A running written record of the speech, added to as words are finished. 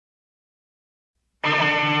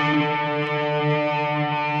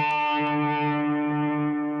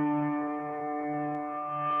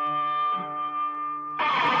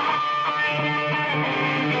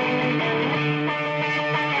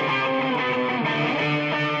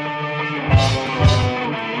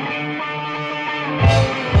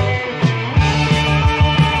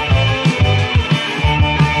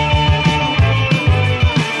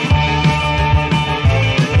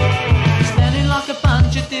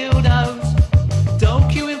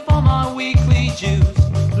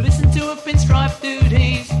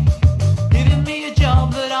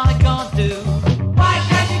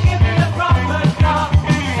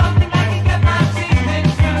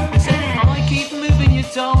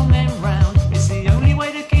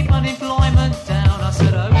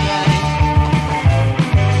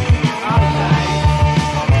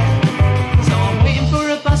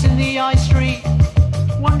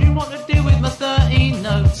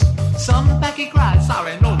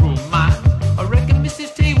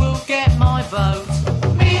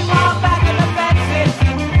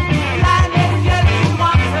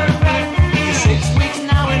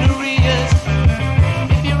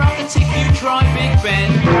try Big Ben.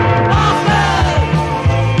 Masters!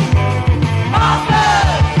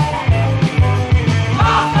 Masters!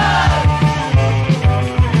 Masters!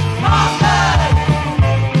 Masters!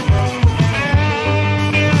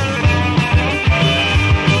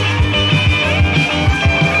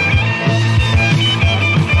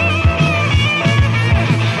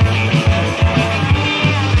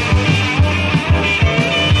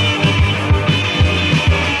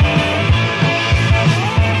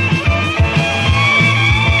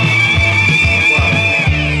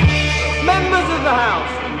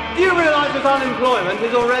 Unemployment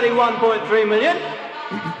is already 1.3 million.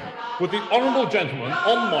 Would the honourable gentleman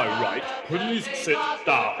on my right please sit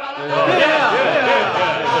down?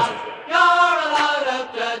 You're a load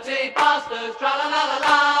of dirty bastards,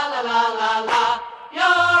 tra-la-la-la-la-la-la-la-la. You're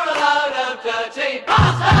a load of dirty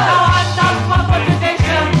bastards. Now I'm not one for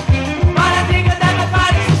tradition, but I think a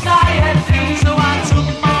democratic society. So I took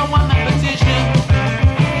my one-man petition.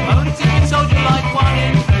 Only ticket sold you like one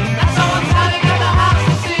in. That's all I'm telling at the house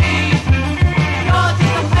to see. Yours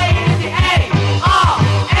is the pain in the A-R-S-S-E.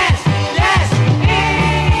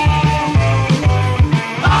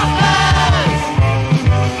 Bastards!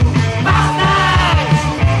 Bastards!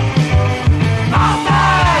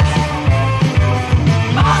 Bastards!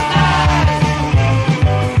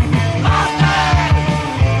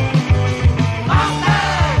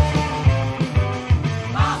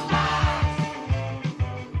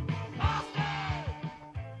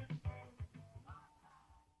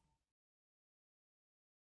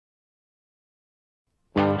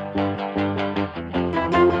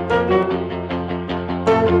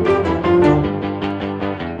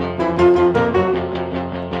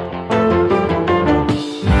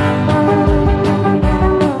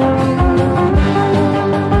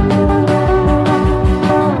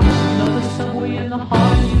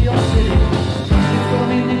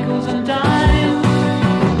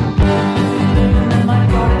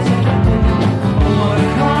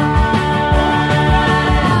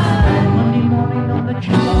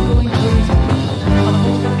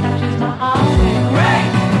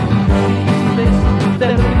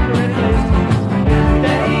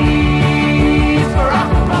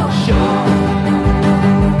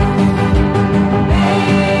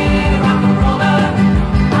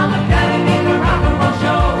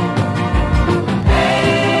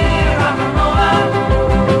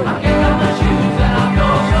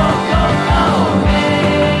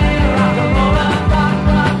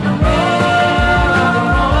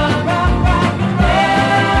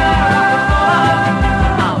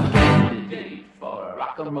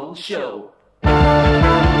 Show.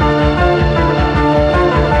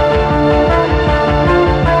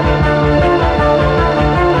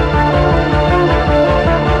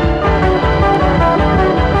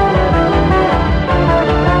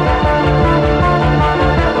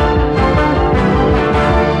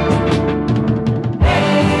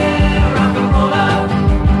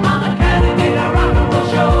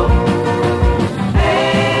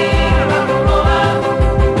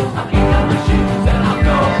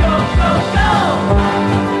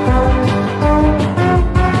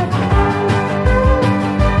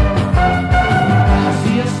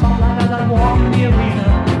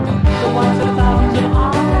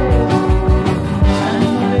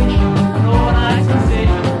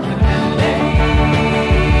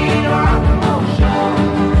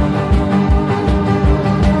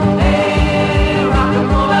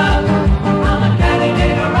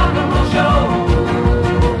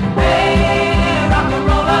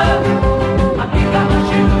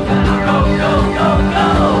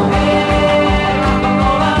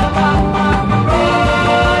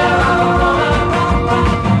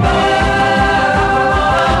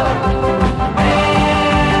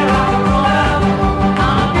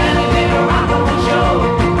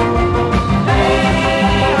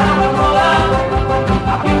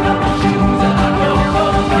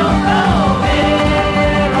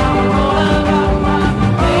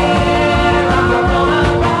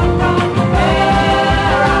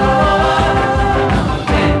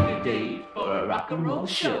 Rock and roll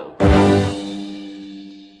show.